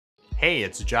Hey,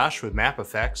 it's Josh with Map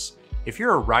Effects. If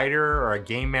you're a writer or a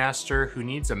game master who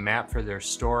needs a map for their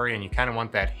story and you kind of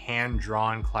want that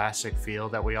hand-drawn classic feel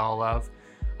that we all love,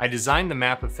 I designed the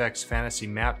Map Effects Fantasy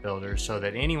Map Builder so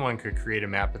that anyone could create a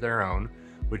map of their own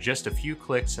with just a few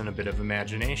clicks and a bit of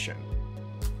imagination.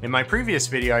 In my previous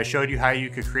video, I showed you how you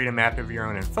could create a map of your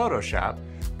own in Photoshop,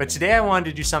 but today I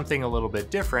wanted to do something a little bit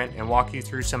different and walk you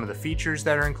through some of the features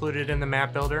that are included in the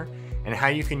map builder and how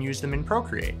you can use them in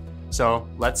Procreate. So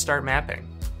let's start mapping.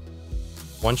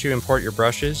 Once you import your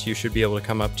brushes, you should be able to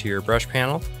come up to your brush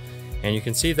panel, and you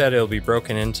can see that it'll be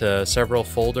broken into several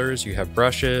folders. You have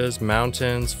brushes,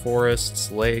 mountains, forests,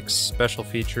 lakes, special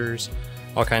features,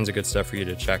 all kinds of good stuff for you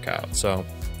to check out. So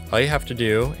all you have to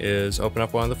do is open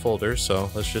up one of the folders.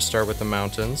 So let's just start with the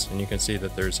mountains, and you can see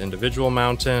that there's individual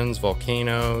mountains,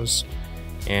 volcanoes,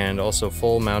 and also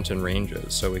full mountain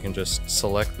ranges. So we can just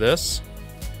select this,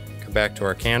 come back to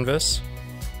our canvas,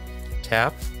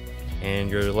 tap,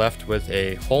 and you're left with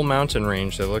a whole mountain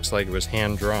range that looks like it was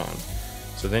hand drawn.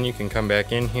 So then you can come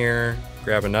back in here,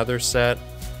 grab another set,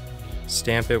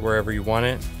 stamp it wherever you want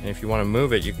it, and if you want to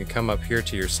move it, you can come up here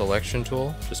to your selection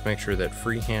tool. Just make sure that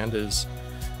freehand is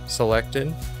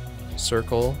selected,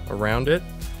 circle around it,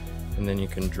 and then you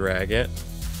can drag it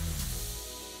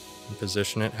and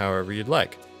position it however you'd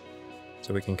like.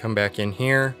 So we can come back in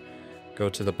here, go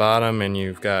to the bottom, and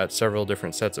you've got several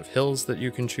different sets of hills that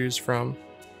you can choose from.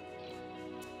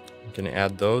 You can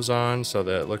add those on so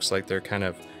that it looks like they're kind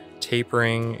of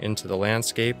tapering into the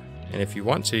landscape. And if you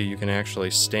want to, you can actually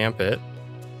stamp it,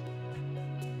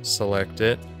 select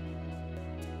it,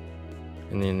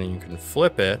 and then you can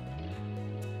flip it,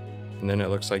 and then it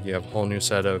looks like you have a whole new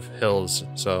set of hills.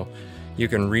 So you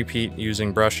can repeat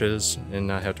using brushes and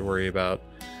not have to worry about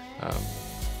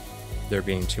there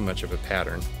being too much of a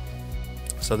pattern.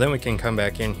 So then we can come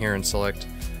back in here and select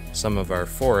some of our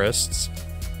forests,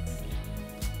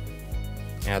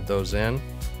 add those in.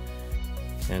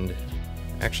 And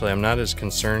actually, I'm not as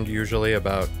concerned usually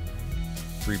about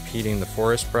repeating the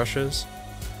forest brushes,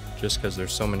 just because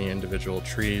there's so many individual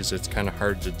trees, it's kind of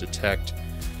hard to detect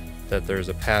that there's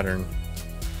a pattern.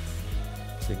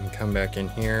 You can come back in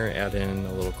here, add in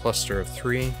a little cluster of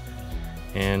 3,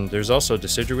 and there's also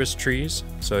deciduous trees,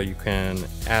 so you can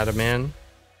add them in,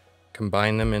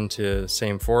 combine them into the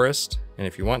same forest, and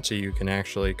if you want to, you can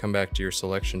actually come back to your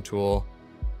selection tool,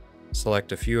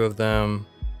 select a few of them,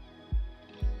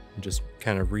 and just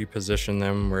kind of reposition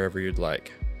them wherever you'd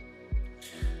like.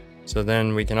 So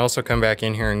then we can also come back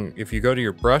in here, and if you go to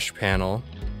your brush panel,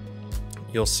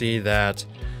 you'll see that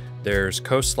there's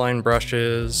coastline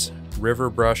brushes, river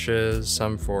brushes,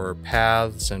 some for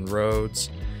paths and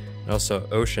roads, and also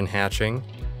ocean hatching,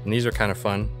 and these are kind of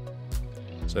fun.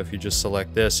 So if you just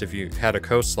select this, if you had a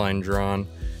coastline drawn,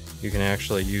 you can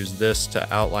actually use this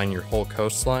to outline your whole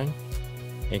coastline.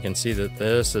 You can see that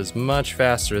this is much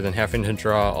faster than having to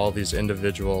draw all these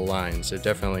individual lines. It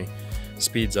definitely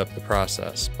speeds up the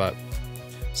process. But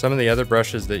some of the other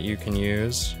brushes that you can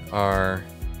use are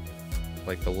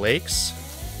like the lakes.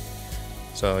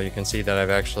 So you can see that I've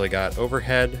actually got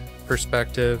overhead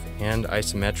perspective and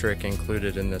isometric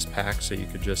included in this pack, so you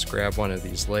could just grab one of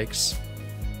these lakes,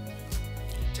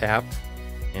 tap,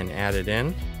 and add it in.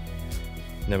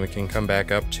 And then we can come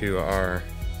back up to our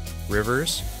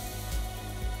rivers.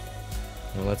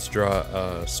 And let's draw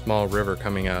a small river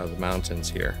coming out of the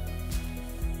mountains here.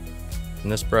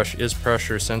 And this brush is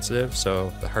pressure sensitive,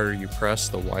 so the harder you press,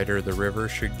 the wider the river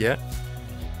should get.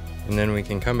 And then we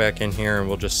can come back in here and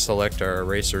we'll just select our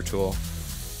eraser tool.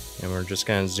 And we're just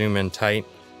going to zoom in tight,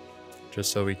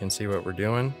 just so we can see what we're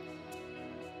doing.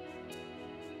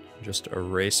 Just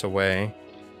erase away.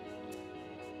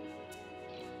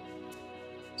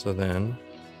 So then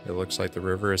it looks like the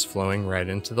river is flowing right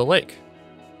into the lake.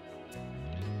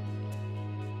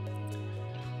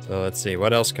 So let's see,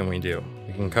 what else can we do?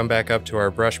 We can come back up to our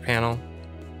brush panel,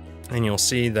 and you'll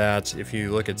see that if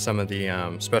you look at some of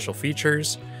the special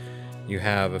features, you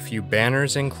have a few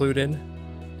banners included,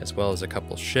 as well as a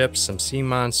couple ships, some sea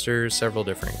monsters, several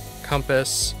different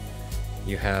compass.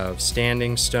 You have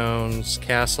standing stones,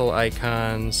 castle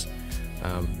icons,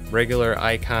 regular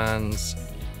icons,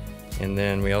 and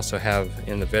then we also have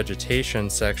in the vegetation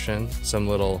section some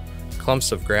little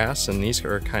clumps of grass, and these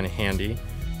are kind of handy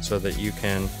so that you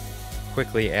can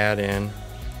quickly add in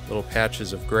little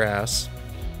patches of grass.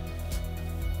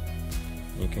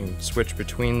 You can switch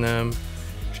between them,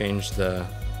 change the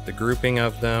grouping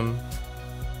of them,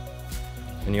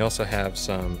 and you also have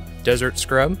some desert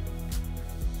scrub,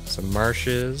 some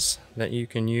marshes that you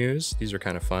can use. These are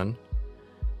kind of fun.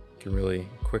 You can really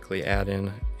quickly add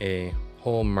in a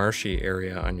whole marshy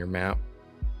area on your map.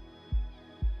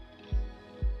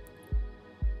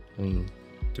 And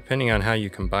depending on how you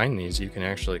combine these, you can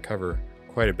actually cover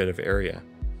quite a bit of area.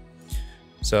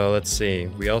 So let's see,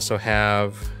 we also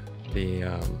have the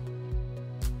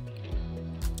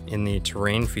in the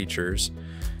terrain features,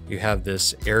 you have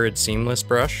this arid seamless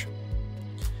brush,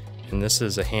 and this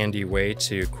is a handy way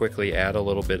to quickly add a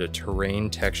little bit of terrain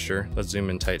texture. Let's zoom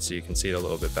in tight so you can see it a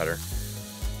little bit better.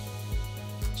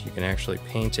 So you can actually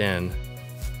paint in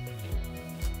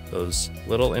those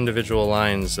little individual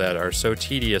lines that are so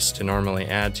tedious to normally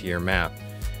add to your map.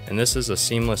 And this is a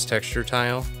seamless texture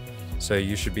tile, so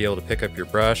you should be able to pick up your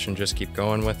brush and just keep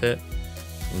going with it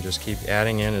and just keep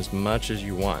adding in as much as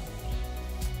you want.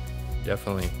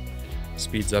 Definitely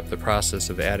speeds up the process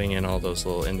of adding in all those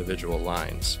little individual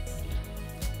lines.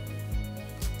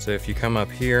 So if you come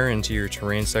up here into your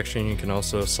terrain section, you can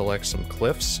also select some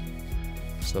cliffs.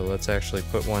 So let's actually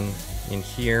put one in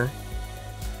here,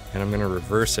 and I'm going to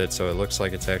reverse it so it looks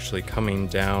like it's actually coming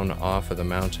down off of the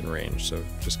mountain range. So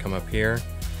just come up here,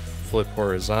 flip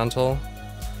horizontal,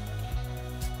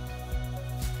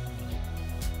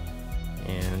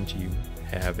 and you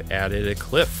have added a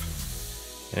cliff.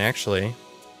 And actually,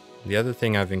 the other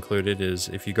thing I've included is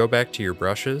if you go back to your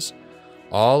brushes,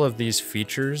 all of these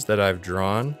features that I've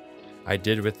drawn, I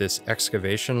did with this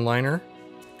excavation liner.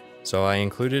 So I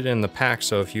included in the pack,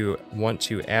 so if you want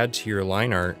to add to your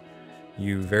line art,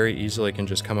 you very easily can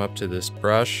just come up to this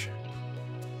brush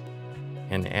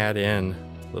and add in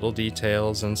little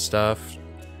details and stuff,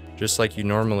 just like you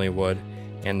normally would,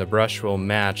 and the brush will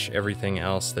match everything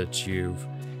else that you've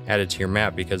added to your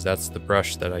map, because that's the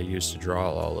brush that I use to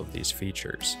draw all of these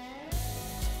features.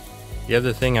 The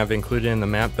other thing I've included in the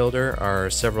map builder are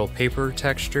several paper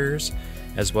textures,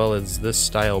 as well as this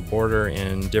style border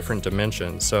in different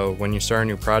dimensions. So when you start a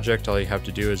new project, all you have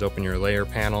to do is open your layer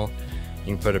panel.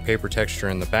 You can put a paper texture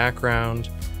in the background,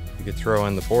 you could throw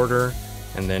in the border,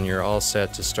 and then you're all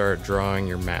set to start drawing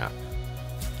your map.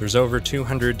 There's over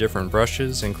 200 different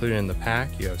brushes included in the pack.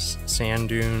 You have sand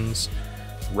dunes,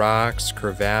 rocks,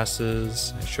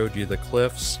 crevasses, I showed you the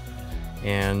cliffs,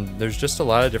 and there's just a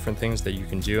lot of different things that you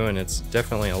can do, and it's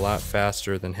definitely a lot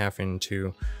faster than having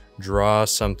to draw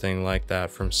something like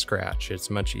that from scratch. It's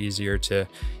much easier to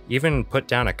even put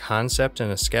down a concept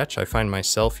in a sketch. I find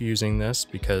myself using this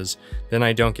because then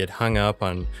I don't get hung up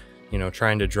on, you know,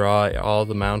 trying to draw all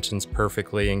the mountains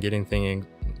perfectly and getting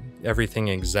everything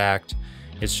exact.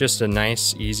 It's just a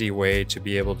nice, easy way to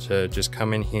be able to just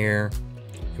come in here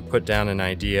and put down an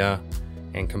idea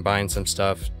and combine some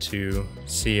stuff to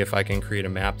see if I can create a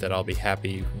map that I'll be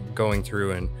happy going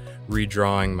through and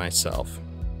redrawing myself.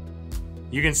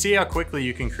 You can see how quickly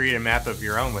you can create a map of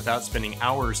your own without spending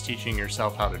hours teaching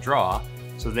yourself how to draw,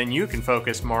 so then you can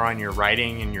focus more on your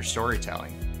writing and your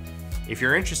storytelling. If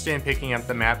you're interested in picking up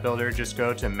the map builder, just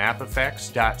go to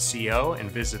mapeffects.co and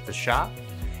visit the shop.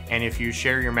 And if you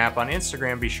share your map on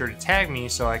Instagram, be sure to tag me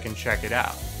so I can check it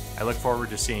out. I look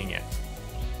forward to seeing it.